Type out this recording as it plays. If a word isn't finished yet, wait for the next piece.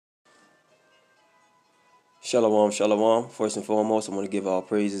Shalom, shalom. First and foremost, I want to give all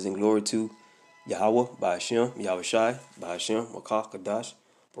praises and glory to Yahweh, Ba'ashem, Yahweh Shai, Ba'ashem, Makah, Kadash,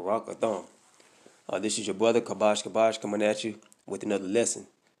 Barak, Atham. This is your brother, Kabash, coming at you with another lesson.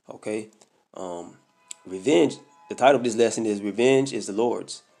 Okay? Revenge, the title of this lesson is Revenge is the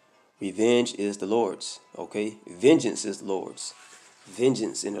Lord's. Revenge is the Lord's. Okay? Vengeance is the Lord's.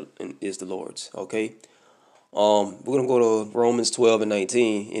 Vengeance is the Lord's. Okay? We're going to go to Romans 12 and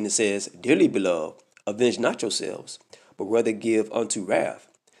 19, and it says, Dearly beloved, avenge not yourselves, but rather give unto wrath.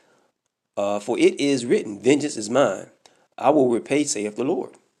 For it is written, Vengeance is mine. I will repay, saith the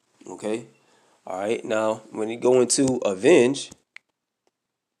Lord. Okay? All right. Now, when you go into avenge,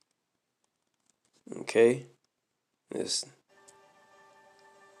 okay, it's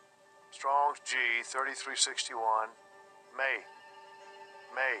Strong's G 3361. May.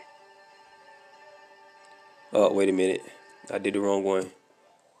 oh, wait a minute. I did the wrong one.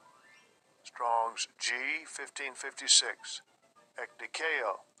 Strong's G 1556.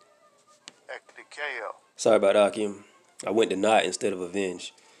 Ekdikeo. Sorry about Akim. I went to not instead of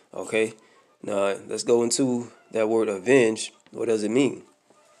avenge. Okay. Now, let's go into that word avenge. What does it mean?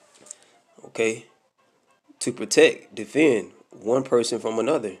 Okay. To protect, defend one person from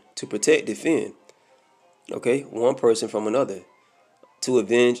another. To protect, defend. Okay. One person from another. To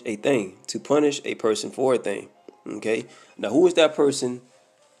avenge a thing. To punish a person for a thing. Okay. Now, who is that person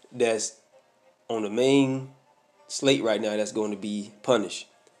that's on the main slate right now that's going to be punished?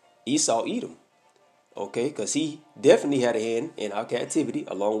 Esau, Edom. Okay, because he definitely had a hand in our captivity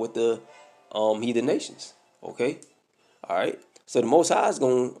along with the heathen nations. Okay, all right. So the Most High is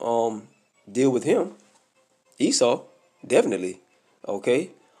going to deal with him, Esau, definitely. Okay.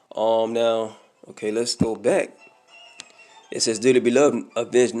 Now, okay, let's go back. It says, "Dearly beloved,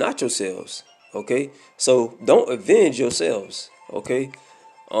 avenge not yourselves." Okay, so don't avenge yourselves. Okay.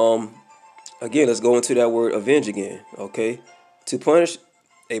 Again, let's go into that word avenge again. Okay, to punish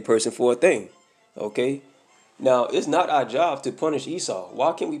a person for a thing. Okay. Now, it's not our job to punish Esau.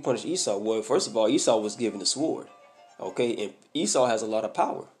 Why can't we punish Esau? Well, first of all, Esau was given the sword. Okay. And Esau has a lot of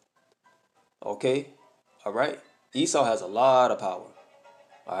power. Okay. All right. Esau has a lot of power.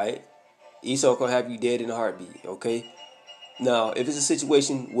 All right. Esau can have you dead in a heartbeat. Okay. Now, if it's a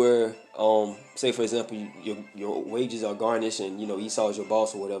situation where, say for example, your wages are garnished and Esau is your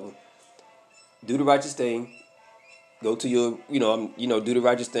boss or whatever, do the righteous thing. Go to your, do the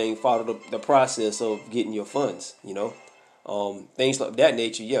righteous thing. Follow the process of getting your funds. Things like that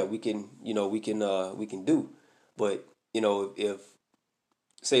nature. Yeah, we can do. But if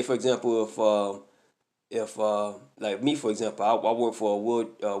say for example, if like me for example, I work for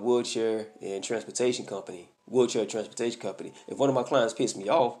a wheelchair transportation company. If one of my clients piss me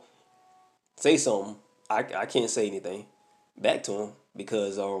off, say something, I can't say anything back to him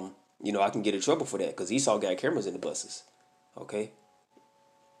because I can get in trouble for that because Esau got cameras in the buses. Okay.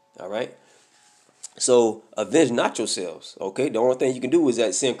 All right. So avenge not yourselves. Okay. The only thing you can do is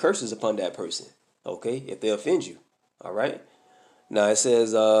that send curses upon that person. Okay. If they offend you. All right. Now it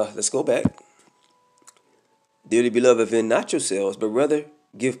says, let's go back. Dearly beloved, avenge not yourselves, but rather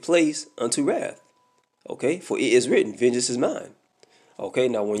give place unto wrath. Okay. For it is written, vengeance is mine. Okay.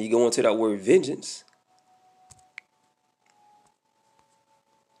 Now when you go into that word vengeance,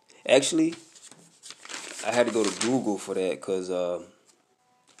 actually, I had to go to Google for that because no.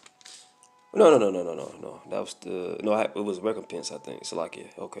 That was it was recompense, I think. So like,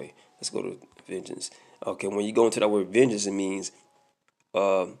 yeah, okay. Let's go to vengeance. Okay, when you go into that word vengeance, it means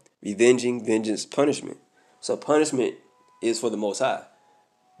revenging, vengeance, punishment. So punishment is for the Most High.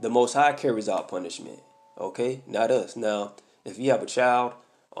 The Most High carries out punishment. Okay, not us. Now, if you have a child,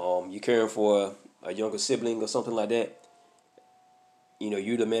 you're caring for a younger sibling or something like that.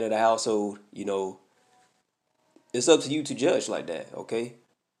 You're the man of the household. It's up to you to judge like that, okay?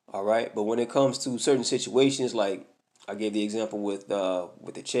 All right. But when it comes to certain situations, like I gave the example with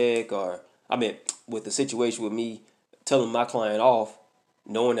the check, or I mean with the situation with me telling my client off,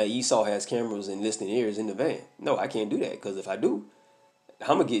 knowing that Esau has cameras and listening ears in the van. No, I can't do that because if I do,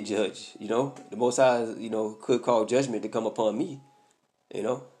 I'm gonna get judged. The Most High, could call judgment to come upon me.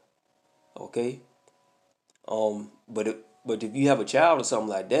 Okay. But if you have a child or something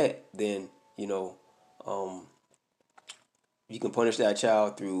like that, then you can punish that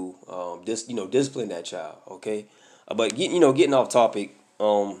child through discipline that child. Okay. But getting off topic.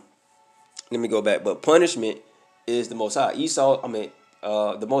 Let me go back. But punishment is the Most High.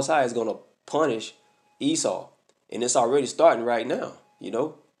 The Most High is gonna punish Esau, and it's already starting right now.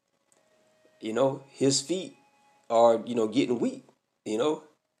 His feet are getting weak.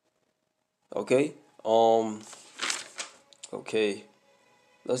 Okay. Okay.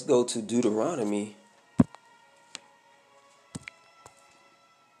 Let's go to Deuteronomy.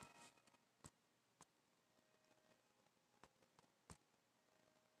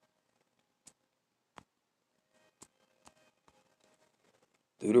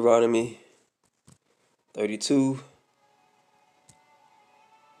 Deuteronomy 32.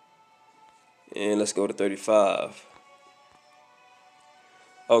 And let's go to 35.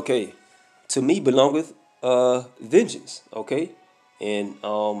 Okay. To me belongeth vengeance. Okay. And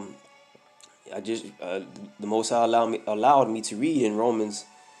I just the Most High allowed me to read in Romans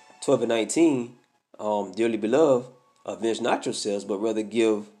 12 and 19. Dearly beloved, avenge not yourselves, but rather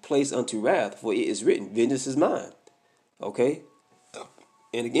give place unto wrath, for it is written, vengeance is mine. Okay.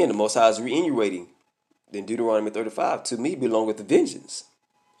 And again, the Most High is reiterating in Deuteronomy 35, to me belongeth the vengeance.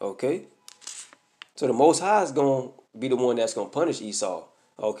 Okay. So the Most High is gonna be the one that's gonna punish Esau.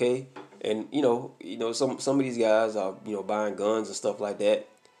 Okay. And some of these guys are buying guns and stuff like that,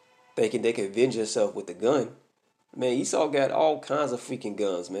 thinking they can avenge themselves with the gun. Man, Esau got all kinds of freaking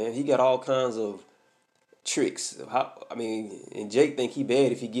guns, man. He got all kinds of tricks. And Jake think he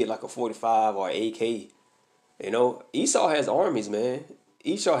bad if he get like a 45 or AK. Esau has armies, man.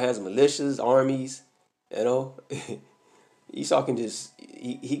 Esau has militias, armies. You know, Esau can just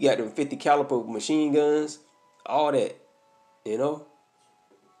he got them 50 caliber machine guns, all that. You know,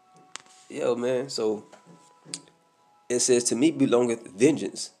 yeah, man. So it says, "To me belongeth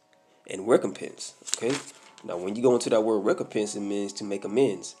vengeance and recompense." Okay. Now, when you go into that word recompense, it means to make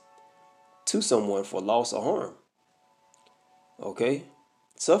amends to someone for loss or harm. Okay,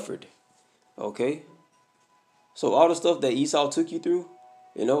 suffered. Okay, so all the stuff that Esau took you through,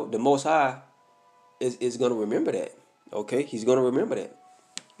 the Most High is gonna remember that. Okay, He's gonna remember that.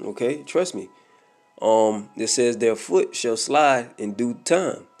 Okay, trust me. It says their foot shall slide in due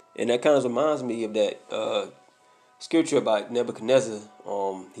time, and that kind of reminds me of that scripture about Nebuchadnezzar.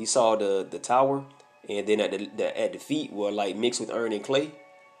 He saw the tower, and then at the feet were like mixed with iron and clay.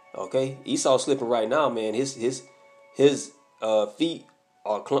 Okay, Esau slipping right now, man. His feet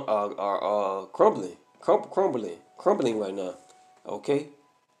are crumbling right now. Okay,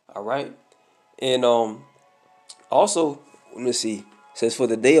 all right, and also let me see. It says for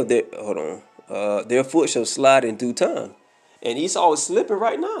the day of their foot shall slide in due time, and Esau is slipping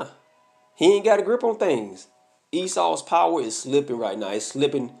right now. He ain't got a grip on things. Esau's power is slipping right now. It's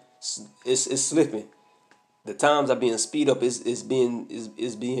slipping. It's slipping. The times are being speed up. I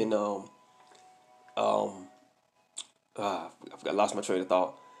lost my train of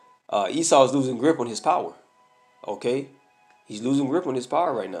thought. Esau's losing grip on his power. Okay, he's losing grip on his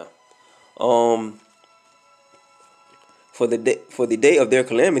power right now. For the day of their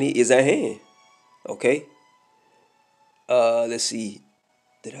calamity is at hand. Okay. Let's see.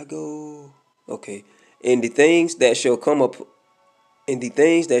 Did I go? Okay. And the things that shall come up, and the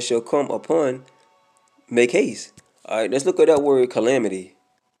things that shall come upon, make haste. All right. Let's look at that word calamity.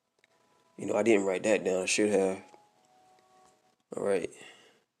 I didn't write that down. I should have. All right.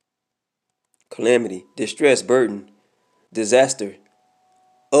 Calamity, distress, burden, disaster,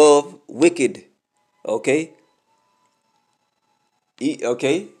 of wicked. Okay.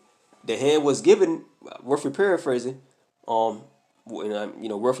 Okay. The hand was given. Roughly paraphrasing. And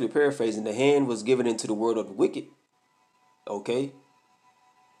I'm roughly paraphrasing. The hand was given into the world of the wicked. Okay.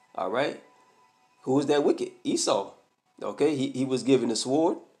 All right. Who is that wicked? Esau. Okay. He was given the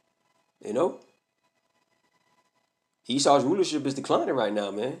sword. Esau's rulership is declining right now,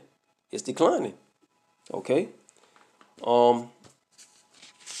 man. It's declining. Okay. Let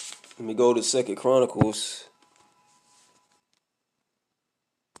me go to Second Chronicles.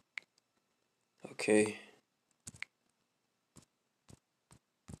 Okay.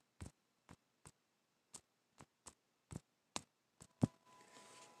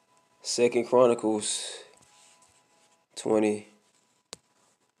 Second Chronicles 20.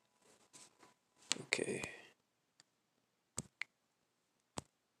 Okay.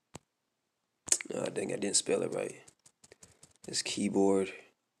 Oh, dang, I didn't spell it right. This keyboard.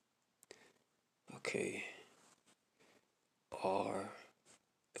 Okay.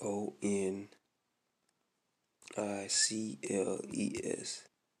 RONICLES.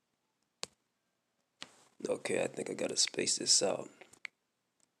 Okay, I think I gotta space this out.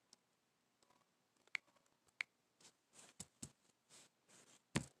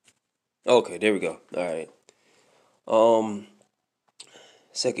 Okay, there we go. All right.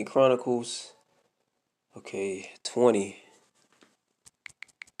 Second Chronicles. Okay, 20.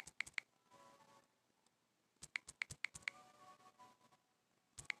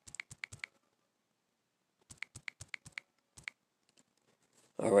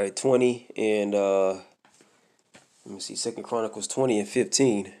 All right, 20 and let me see, Second Chronicles 20 and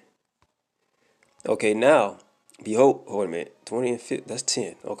 15. Okay, now, behold, hold a minute, 20 and 15, that's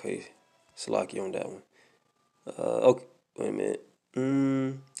 10. Okay, Salaki on that one. Okay, wait a minute.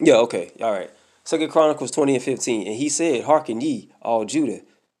 Yeah, okay, all right. Second Chronicles 20 and 15. And he said, hearken ye, all Judah,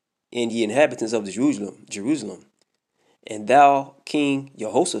 and ye inhabitants of the Jerusalem. And thou, King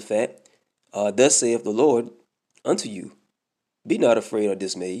Jehoshaphat, thus saith the Lord unto you, be not afraid or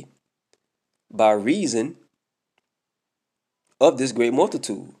dismayed by reason of this great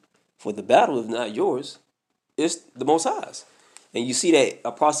multitude, for the battle is not yours, it's the Most High's. And you see that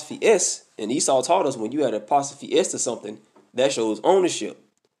apostrophe S, and Esau taught us when you add apostrophe S to something, that shows ownership.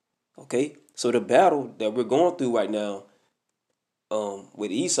 Okay, so the battle that we're going through right now,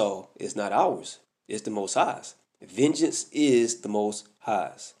 with Esau is not ours; it's the Most High's. Vengeance is the Most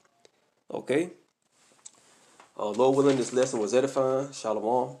High's. Okay. Lord willing, this lesson was edifying.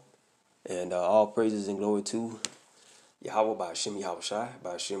 Shalom, and all praises and glory to Yahweh by Hashem Yahweh Shai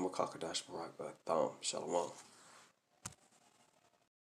by Hashem Wakakadash Barak Shalom.